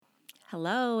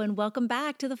Hello, and welcome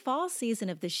back to the fall season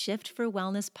of the Shift for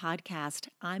Wellness podcast.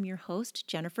 I'm your host,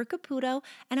 Jennifer Caputo,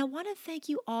 and I want to thank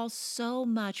you all so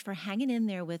much for hanging in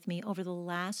there with me over the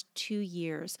last 2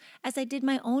 years as I did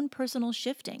my own personal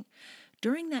shifting.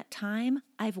 During that time,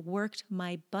 I've worked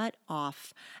my butt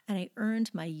off and I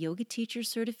earned my yoga teacher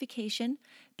certification,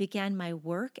 began my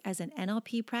work as an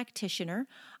NLP practitioner.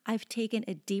 I've taken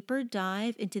a deeper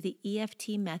dive into the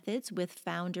EFT methods with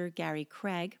founder Gary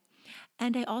Craig.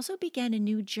 And I also began a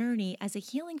new journey as a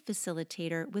healing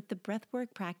facilitator with the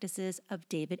breathwork practices of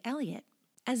David Elliott.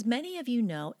 As many of you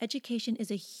know, education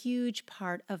is a huge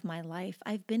part of my life.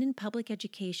 I've been in public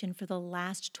education for the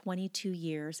last 22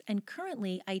 years, and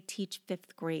currently I teach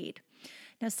 5th grade.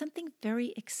 Now, something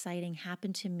very exciting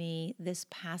happened to me this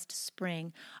past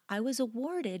spring. I was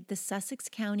awarded the Sussex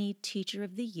County Teacher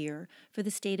of the Year for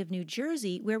the state of New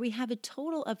Jersey, where we have a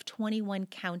total of 21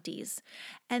 counties.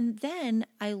 And then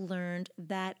I learned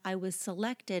that I was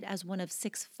selected as one of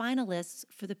 6 finalists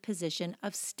for the position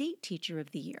of State Teacher of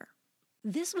the Year.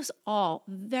 This was all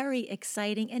very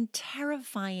exciting and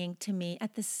terrifying to me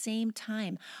at the same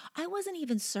time. I wasn't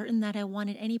even certain that I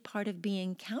wanted any part of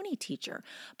being county teacher,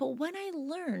 but when I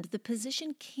learned the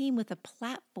position came with a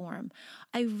platform,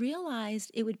 I realized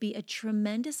it would be a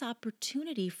tremendous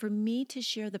opportunity for me to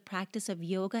share the practice of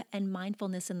yoga and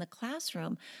mindfulness in the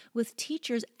classroom with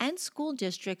teachers and school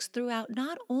districts throughout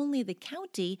not only the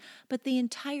county, but the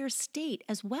entire state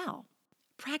as well.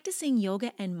 Practicing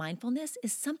yoga and mindfulness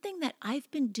is something that I've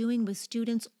been doing with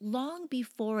students long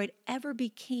before it ever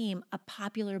became a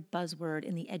popular buzzword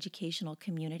in the educational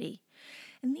community.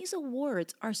 And these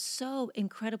awards are so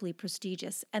incredibly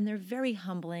prestigious and they're very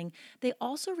humbling. They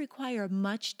also require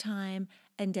much time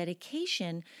and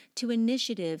dedication to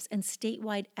initiatives and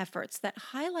statewide efforts that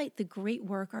highlight the great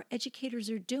work our educators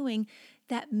are doing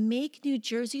that make New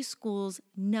Jersey schools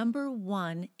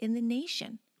 #1 in the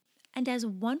nation. And as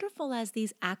wonderful as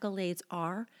these accolades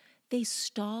are, they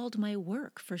stalled my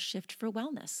work for Shift for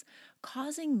Wellness,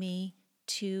 causing me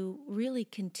to really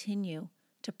continue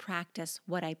to practice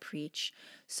what I preach.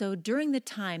 So during the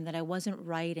time that I wasn't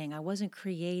writing, I wasn't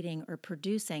creating or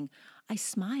producing, I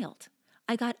smiled.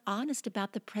 I got honest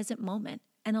about the present moment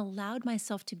and allowed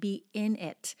myself to be in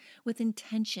it with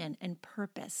intention and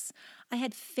purpose. I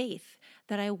had faith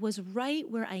that I was right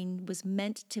where I was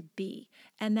meant to be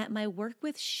and that my work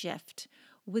with Shift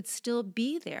would still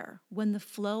be there when the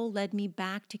flow led me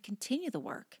back to continue the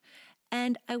work.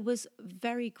 And I was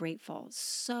very grateful,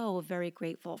 so very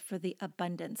grateful for the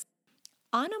abundance.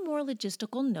 On a more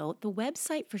logistical note, the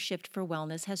website for Shift for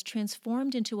Wellness has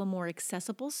transformed into a more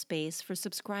accessible space for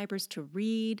subscribers to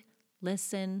read,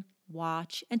 listen,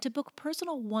 watch, and to book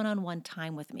personal one-on-one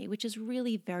time with me, which is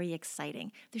really very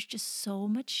exciting. There's just so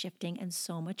much shifting and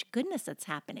so much goodness that's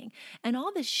happening. And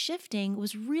all this shifting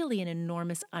was really an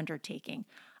enormous undertaking.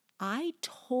 I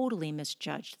totally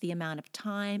misjudged the amount of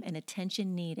time and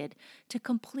attention needed to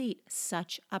complete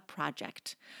such a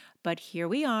project. But here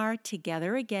we are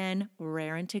together again,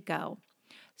 raring to go.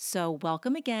 So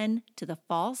welcome again to the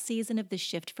fall season of the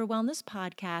Shift for Wellness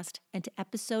podcast and to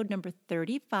episode number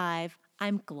 35.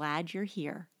 I'm glad you're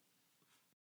here.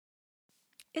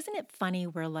 Isn't it funny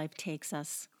where life takes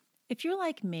us? If you're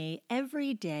like me,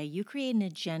 every day you create an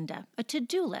agenda, a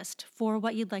to-do list for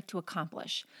what you'd like to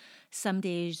accomplish. Some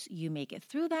days you make it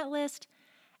through that list,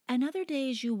 and other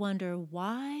days you wonder,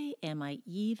 why am I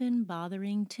even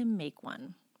bothering to make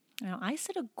one? Now, I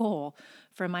set a goal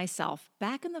for myself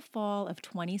back in the fall of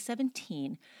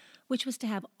 2017, which was to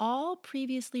have all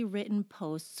previously written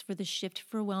posts for the Shift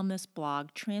for Wellness blog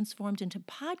transformed into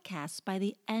podcasts by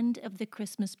the end of the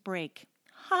Christmas break.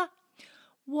 Ha!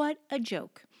 What a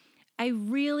joke. I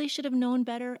really should have known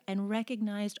better and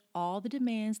recognized all the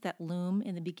demands that loom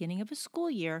in the beginning of a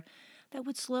school year that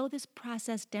would slow this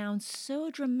process down so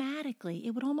dramatically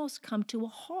it would almost come to a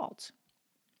halt.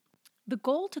 The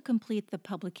goal to complete the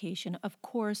publication, of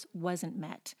course, wasn't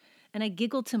met, and I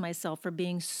giggled to myself for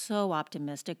being so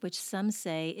optimistic, which some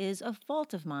say is a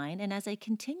fault of mine, and as I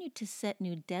continued to set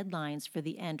new deadlines for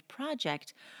the end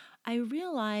project, I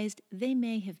realized they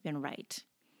may have been right.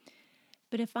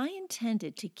 But if I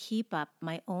intended to keep up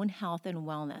my own health and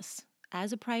wellness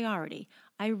as a priority,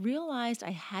 I realized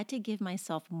I had to give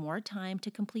myself more time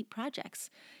to complete projects.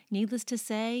 Needless to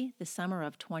say, the summer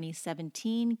of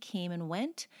 2017 came and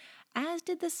went, as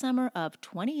did the summer of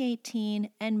 2018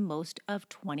 and most of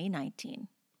 2019.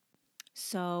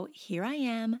 So here I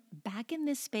am, back in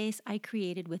this space I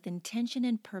created with intention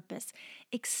and purpose,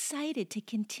 excited to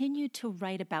continue to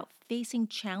write about facing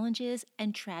challenges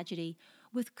and tragedy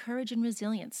with courage and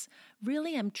resilience.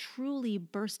 Really, I'm truly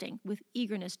bursting with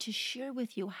eagerness to share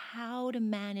with you how to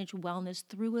manage wellness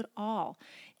through it all.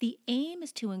 The aim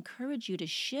is to encourage you to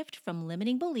shift from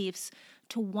limiting beliefs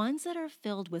to ones that are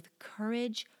filled with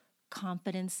courage,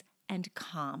 confidence, and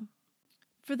calm.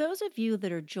 For those of you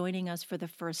that are joining us for the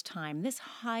first time, this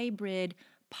hybrid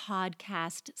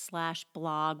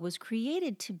podcast/blog was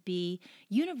created to be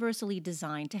universally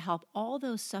designed to help all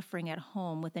those suffering at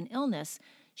home with an illness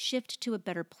shift to a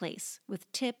better place with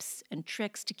tips and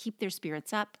tricks to keep their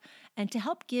spirits up and to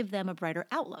help give them a brighter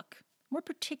outlook. More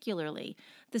particularly,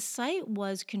 the site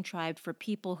was contrived for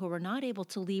people who were not able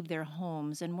to leave their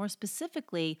homes and, more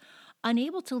specifically,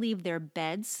 unable to leave their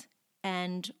beds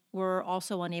and were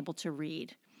also unable to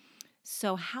read.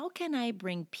 So, how can I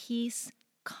bring peace,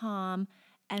 calm,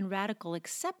 and radical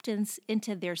acceptance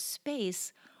into their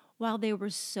space while they were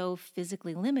so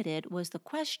physically limited? Was the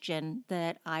question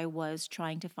that I was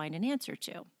trying to find an answer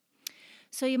to.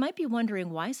 So, you might be wondering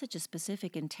why such a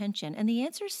specific intention, and the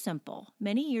answer is simple.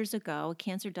 Many years ago, a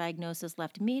cancer diagnosis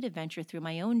left me to venture through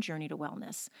my own journey to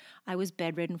wellness. I was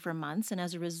bedridden for months, and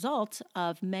as a result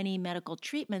of many medical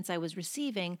treatments I was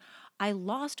receiving, I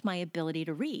lost my ability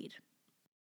to read.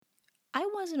 I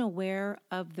wasn't aware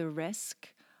of the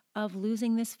risk of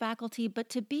losing this faculty, but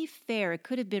to be fair, it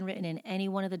could have been written in any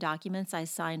one of the documents I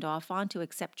signed off on to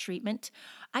accept treatment.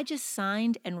 I just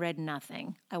signed and read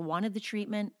nothing. I wanted the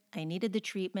treatment. I needed the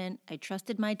treatment. I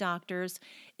trusted my doctors.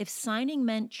 If signing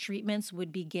meant treatments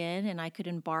would begin and I could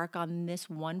embark on this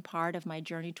one part of my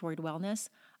journey toward wellness,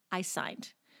 I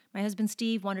signed. My husband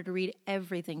Steve wanted to read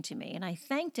everything to me, and I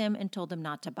thanked him and told him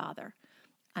not to bother.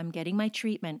 I'm getting my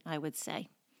treatment, I would say.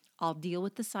 I'll deal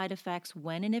with the side effects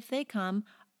when and if they come.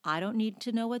 I don't need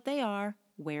to know what they are.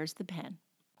 Where's the pen?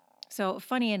 So,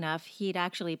 funny enough, he'd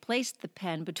actually placed the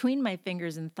pen between my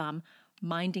fingers and thumb,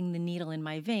 minding the needle in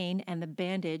my vein and the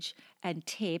bandage and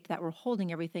tape that were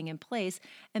holding everything in place,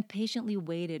 and patiently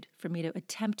waited for me to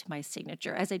attempt my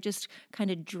signature as I just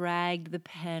kind of dragged the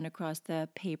pen across the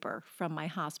paper from my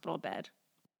hospital bed.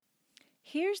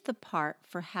 Here's the part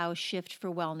for how Shift for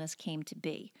Wellness came to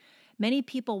be. Many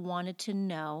people wanted to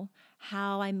know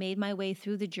how I made my way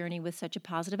through the journey with such a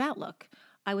positive outlook.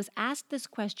 I was asked this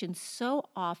question so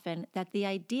often that the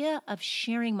idea of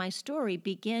sharing my story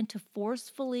began to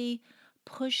forcefully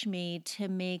push me to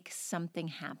make something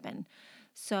happen.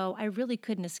 So I really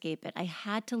couldn't escape it. I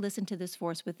had to listen to this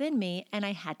force within me, and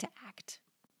I had to act.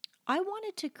 I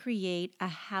wanted to create a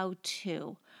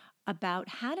how-to about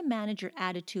how to manage your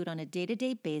attitude on a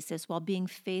day-to-day basis while being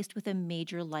faced with a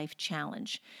major life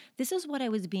challenge. This is what I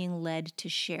was being led to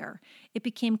share. It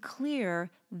became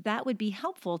clear that would be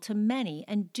helpful to many,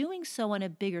 and doing so on a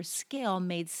bigger scale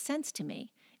made sense to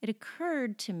me. It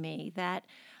occurred to me that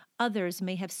others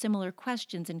may have similar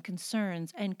questions and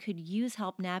concerns and could use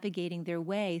help navigating their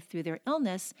way through their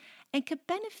illness and could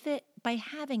benefit by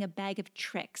having a bag of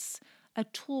tricks, a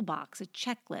toolbox, a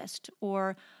checklist,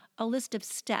 or a list of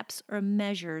steps or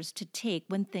measures to take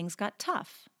when things got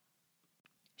tough.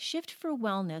 Shift for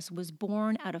Wellness was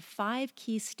born out of 5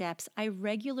 key steps I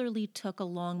regularly took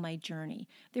along my journey.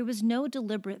 There was no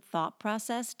deliberate thought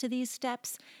process to these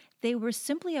steps. They were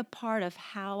simply a part of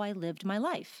how I lived my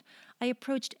life. I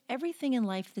approached everything in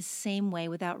life the same way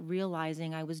without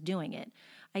realizing I was doing it.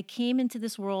 I came into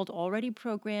this world already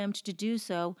programmed to do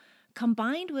so,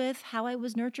 combined with how I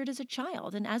was nurtured as a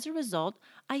child, and as a result,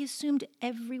 I assumed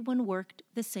everyone worked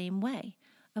the same way.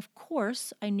 Of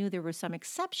course, I knew there were some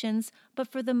exceptions, but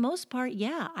for the most part,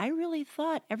 I really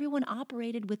thought everyone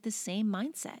operated with the same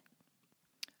mindset.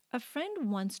 A friend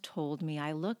once told me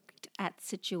I looked at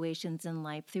situations in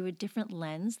life through a different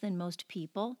lens than most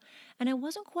people, and I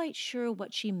wasn't quite sure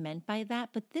what she meant by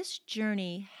that, but this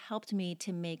journey helped me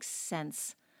to make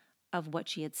sense of what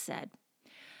she had said.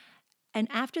 And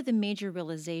after the major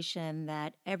realization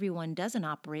that everyone doesn't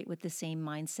operate with the same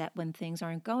mindset when things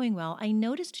aren't going well, I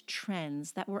noticed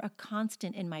trends that were a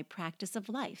constant in my practice of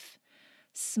life.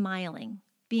 Smiling,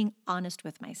 being honest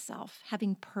with myself,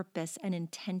 having purpose and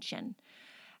intention,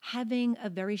 having a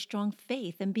very strong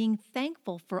faith, and being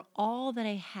thankful for all that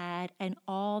I had and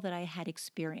all that I had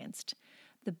experienced,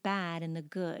 the bad and the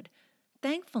good.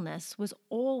 Thankfulness was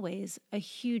always a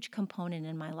huge component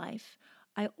in my life.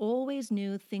 I always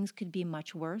knew things could be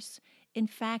much worse. In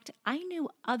fact, I knew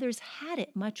others had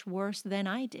it much worse than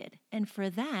I did, and for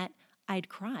that, I'd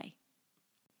cry.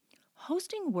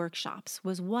 Hosting workshops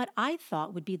was what I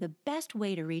thought would be the best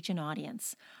way to reach an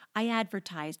audience. I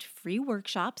advertised free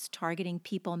workshops targeting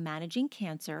people managing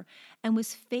cancer and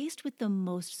was faced with the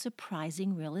most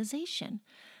surprising realization.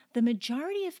 The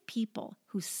majority of people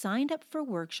who signed up for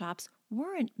workshops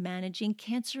weren't managing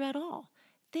cancer at all.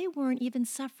 they weren't even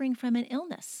suffering from an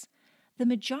illness. The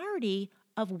majority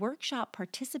of workshop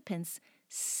participants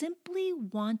simply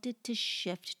wanted to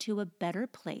shift to a better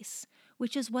place,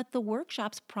 which is what the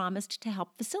workshops promised to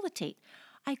help facilitate.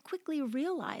 I quickly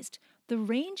realized the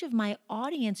range of my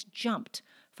audience jumped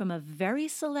from a very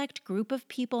select group of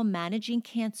people managing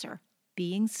cancer,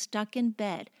 being stuck in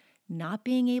bed, not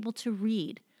being able to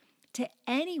read, to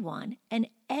anyone and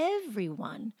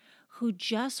everyone who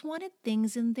just wanted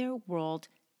things in their world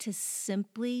to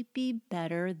simply be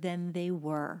better than they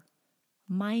were.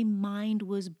 My mind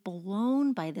was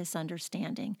blown by this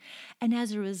understanding, and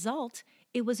as a result,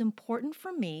 it was important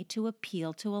for me to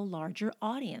appeal to a larger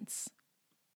audience.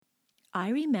 I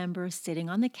remember sitting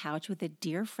on the couch with a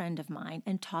dear friend of mine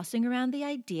and tossing around the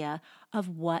idea of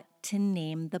what to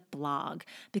name the blog,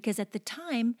 because at the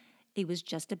time, it was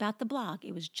just about the blog.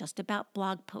 It was just about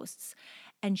blog posts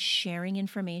and sharing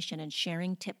information and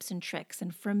sharing tips and tricks.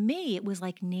 And for me, it was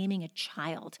like naming a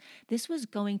child. This was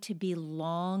going to be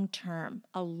long-term,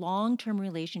 a long-term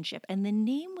relationship, and the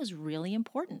name was really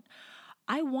important.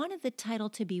 I wanted the title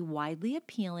to be widely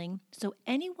appealing so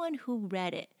anyone who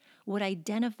read it would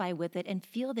identify with it and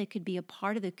feel they could be a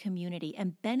part of the community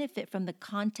and benefit from the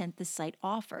content the site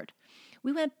offered.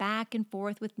 We went back and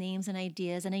forth with names and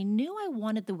ideas, and I knew I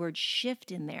wanted the word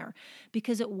shift in there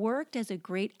because it worked as a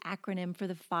great acronym for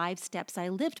the 5 steps I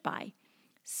lived by: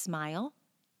 smile,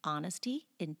 honesty,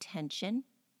 intention,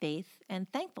 faith,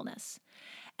 and thankfulness.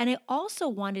 And I also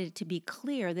wanted it to be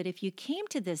clear that if you came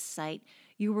to this site,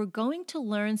 you were going to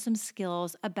learn some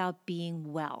skills about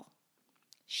being well.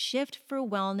 Shift for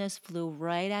Wellness flew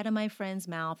right out of my friend's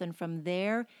mouth, and from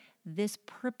there, this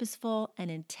purposeful and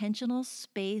intentional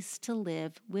space to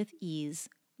live with ease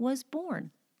was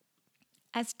born.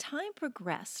 As time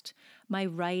progressed, my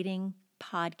writing,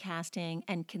 podcasting,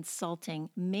 and consulting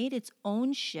made its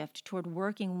own shift toward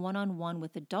working one-on-one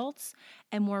with adults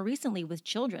and more recently with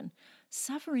children.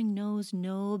 Suffering knows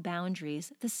no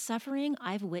boundaries. The suffering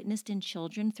I've witnessed in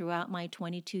children throughout my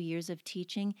 22 years of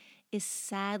teaching is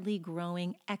sadly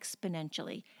growing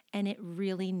exponentially, and it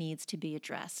really needs to be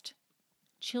addressed.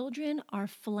 Children are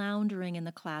floundering in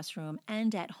the classroom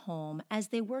and at home as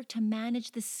they work to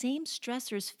manage the same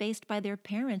stressors faced by their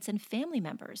parents and family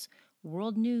members: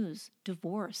 world news,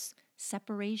 divorce,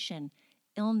 separation,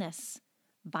 illness,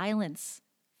 violence,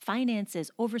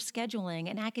 finances, overscheduling,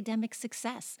 and academic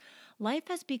success. Life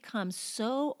has become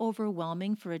so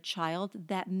overwhelming for a child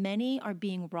that many are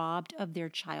being robbed of their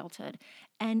childhood,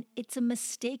 and it's a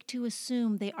mistake to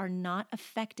assume they are not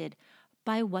affected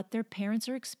by what their parents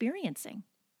are experiencing.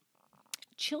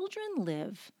 Children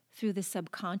live through the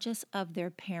subconscious of their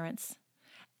parents.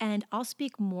 And I'll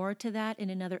speak more to that in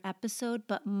another episode,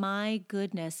 but my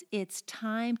goodness, it's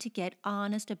time to get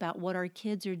honest about what our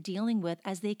kids are dealing with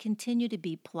as they continue to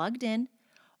be plugged in,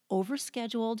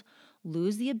 overscheduled,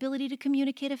 lose the ability to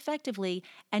communicate effectively,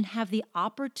 and have the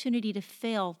opportunity to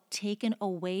fail taken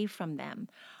away from them.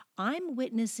 I'm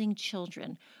witnessing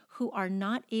children who are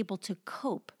not able to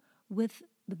cope with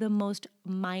the most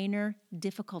minor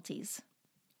difficulties.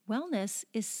 Wellness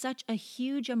is such a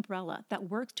huge umbrella that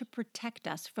works to protect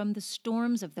us from the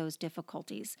storms of those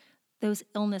difficulties, those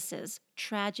illnesses,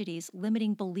 tragedies,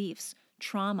 limiting beliefs,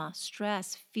 trauma,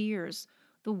 stress, fears,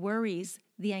 the worries,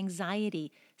 the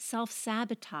anxiety,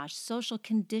 self-sabotage, social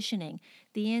conditioning,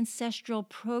 the ancestral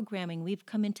programming we've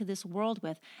come into this world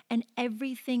with, and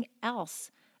everything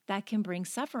else that can bring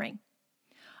suffering.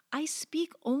 I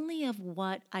speak only of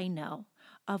what I know,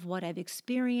 of what I've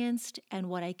experienced and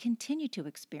what I continue to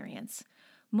experience.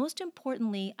 Most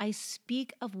importantly, I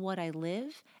speak of what I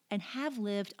live and have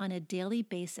lived on a daily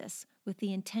basis with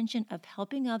the intention of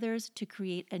helping others to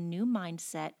create a new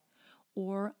mindset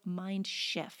or mind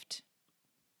shift.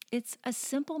 It's a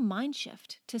simple mind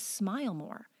shift to smile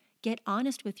more, get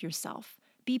honest with yourself,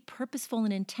 be purposeful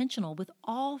and intentional with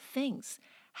all things,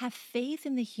 have faith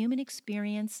in the human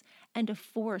experience and a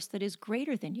force that is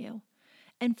greater than you.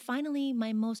 And finally,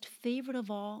 my most favorite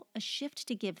of all, a shift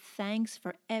to give thanks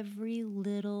for every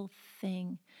little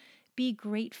thing. Be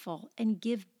grateful and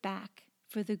give back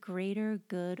for the greater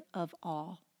good of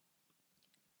all.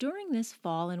 During this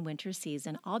fall and winter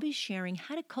season, I'll be sharing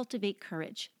how to cultivate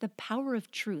courage, the power of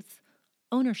truth,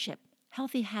 ownership,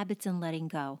 healthy habits, and letting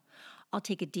go. I'll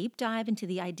take a deep dive into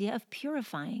the idea of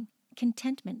purifying,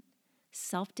 contentment,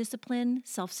 self-discipline,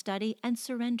 self-study, and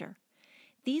surrender.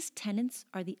 These tenets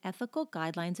are the ethical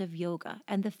guidelines of yoga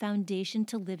and the foundation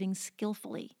to living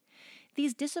skillfully.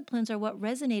 These disciplines are what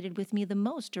resonated with me the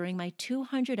most during my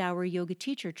 200-hour yoga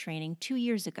teacher training 2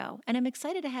 years ago, and I'm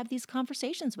excited to have these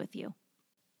conversations with you.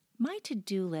 My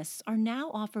to-do lists are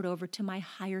now offered over to my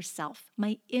higher self,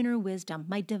 my inner wisdom,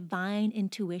 my divine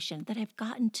intuition that I've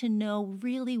gotten to know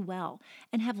really well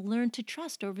and have learned to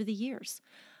trust over the years.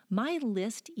 My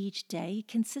list each day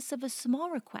consists of a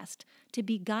small request to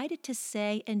be guided to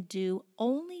say and do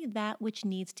only that which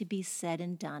needs to be said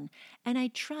and done, and I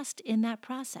trust in that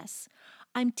process.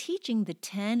 I'm teaching the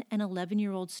 10 and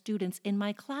 11-year-old students in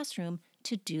my classroom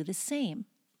to do the same.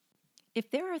 If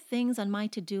there are things on my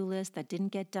to-do list that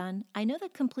didn't get done, I know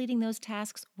that completing those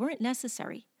tasks weren't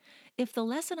necessary. If the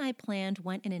lesson I planned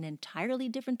went in an entirely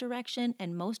different direction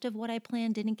and most of what I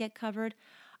planned didn't get covered,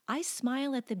 I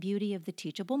smile at the beauty of the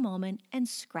teachable moment and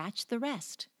scratch the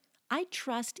rest. I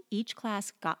trust each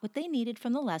class got what they needed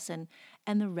from the lesson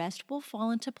and the rest will fall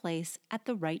into place at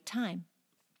the right time.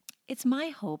 It's my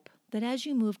hope that as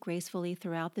you move gracefully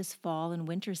throughout this fall and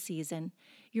winter season,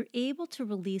 you're able to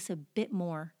release a bit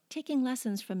more, taking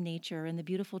lessons from nature and the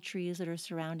beautiful trees that are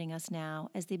surrounding us now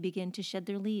as they begin to shed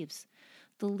their leaves.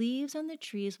 The leaves on the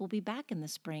trees will be back in the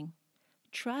spring.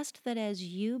 Trust that as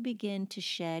you begin to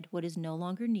shed what is no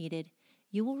longer needed,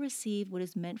 you will receive what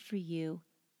is meant for you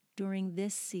during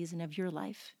this season of your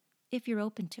life, if you're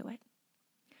open to it.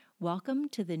 Welcome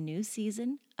to the new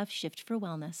season of Shift for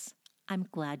Wellness. I'm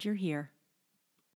glad you're here.